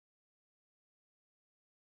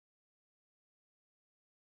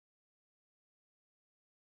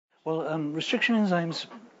Well, restriction enzymes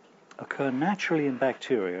occur naturally in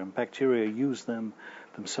bacteria, and bacteria use them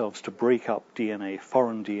themselves to break up DNA,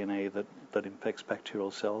 foreign DNA that infects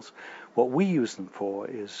bacterial cells. What we use them for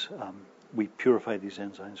is we purify these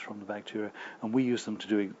enzymes from the bacteria, and we use them to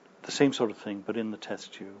do the same sort of thing, but in the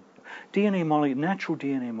test tube. Natural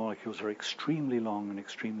DNA molecules are extremely long and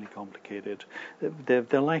extremely complicated.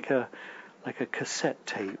 They're like a cassette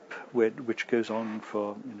tape which goes on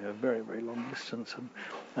for a very, very long distance,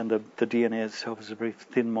 and the DNA itself is a very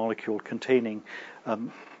thin molecule containing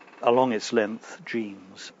along its length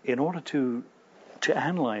genes. In order to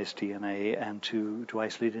analyze DNA and to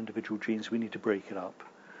isolate individual genes, we need to break it up.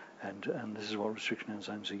 And this is what restriction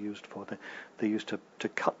enzymes are used for. They're used to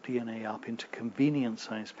cut DNA up into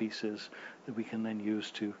convenient-sized pieces that we can then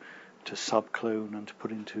use to subclone and to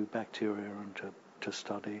put into bacteria and to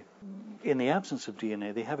study. In the absence of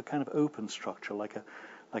DNA, they have a kind of open structure, like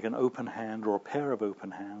an open hand or a pair of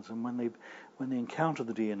open hands. And when they encounter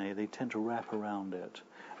the DNA, they tend to wrap around it,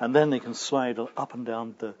 and then they can slide up and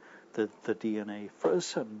down the DNA for a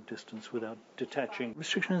certain distance without detaching.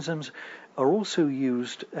 Restriction enzymes are also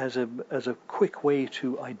used as a quick way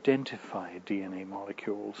to identify DNA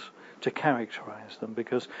molecules, to characterize them,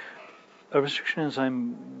 because a restriction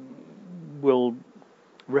enzyme will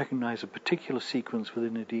recognize a particular sequence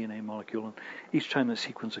within a DNA molecule, and each time that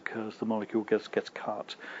sequence occurs, the molecule gets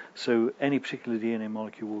cut. So any particular DNA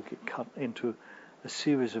molecule will get cut into a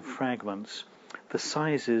series of fragments, the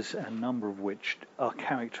sizes and number of which are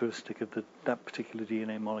characteristic of that particular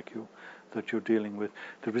DNA molecule that you're dealing with.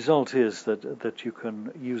 The result is that you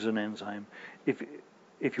can use an enzyme.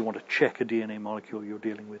 If you want to check a DNA molecule you're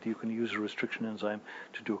dealing with, you can use a restriction enzyme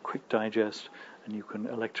to do a quick digest, and you can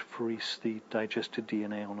electrophorese the digested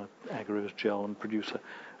DNA on an agarose gel and produce a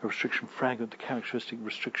restriction fragment, the characteristic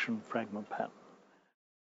restriction fragment pattern.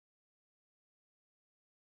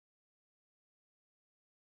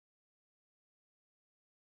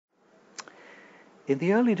 In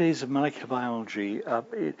the early days of molecular biology,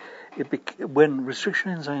 when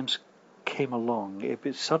restriction enzymes came along,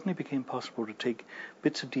 it suddenly became possible to take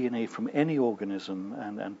bits of DNA from any organism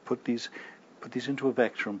and put these into a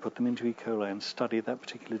vector and put them into E. coli and study that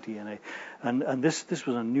particular DNA. And this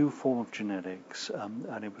was a new form of genetics,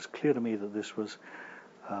 and it was clear to me that this was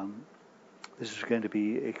going to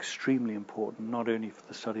be extremely important, not only for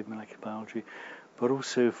the study of molecular biology, but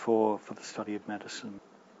also for the study of medicine.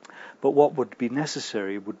 But what would be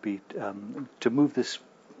necessary would be to move this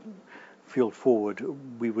field forward,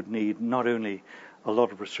 we would need not only a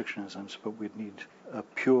lot of restriction enzymes, but we'd need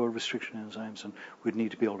pure restriction enzymes, and we'd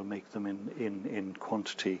need to be able to make them in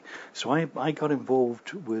quantity. So I got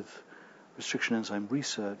involved with restriction enzyme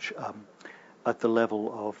research at the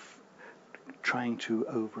level of trying to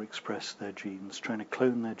overexpress their genes, trying to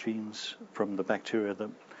clone their genes from the bacteria that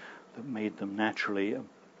made them naturally,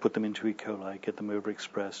 put them into E. coli, get them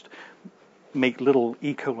overexpressed, make little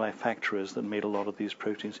E. coli factories that made a lot of these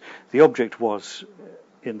proteins. The object was,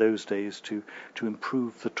 in those days, to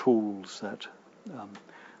improve the tools that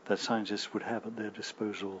scientists would have at their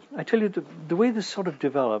disposal. I tell you, the way this sort of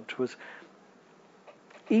developed was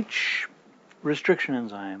each restriction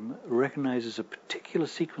enzyme recognizes a particular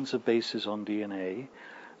sequence of bases on DNA,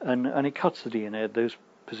 and it cuts the DNA at those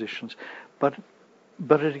positions, but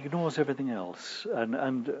it ignores everything else.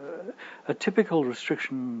 And a typical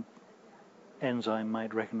restriction enzyme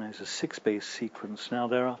might recognize a 6-base sequence. Now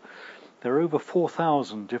there are over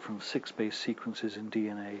 4,000 different 6-base sequences in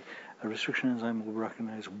DNA. A restriction enzyme will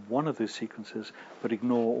recognize one of those sequences, but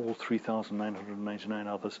ignore all 3,999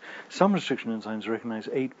 others. Some restriction enzymes recognize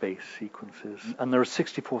 8-base sequences, and there are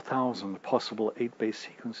 64,000 possible 8-base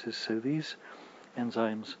sequences. So these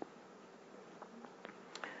enzymes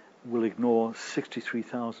will ignore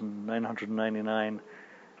 63,999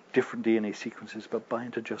 different DNA sequences, but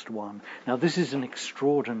bind to just one. Now, this is an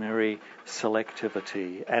extraordinary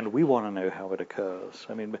selectivity, and we want to know how it occurs.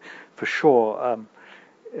 I mean, for sure,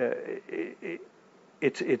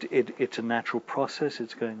 it's a natural process.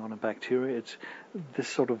 It's going on in bacteria. This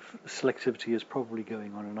sort of selectivity is probably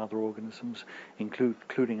going on in other organisms,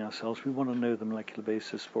 including ourselves. We want to know the molecular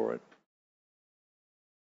basis for it.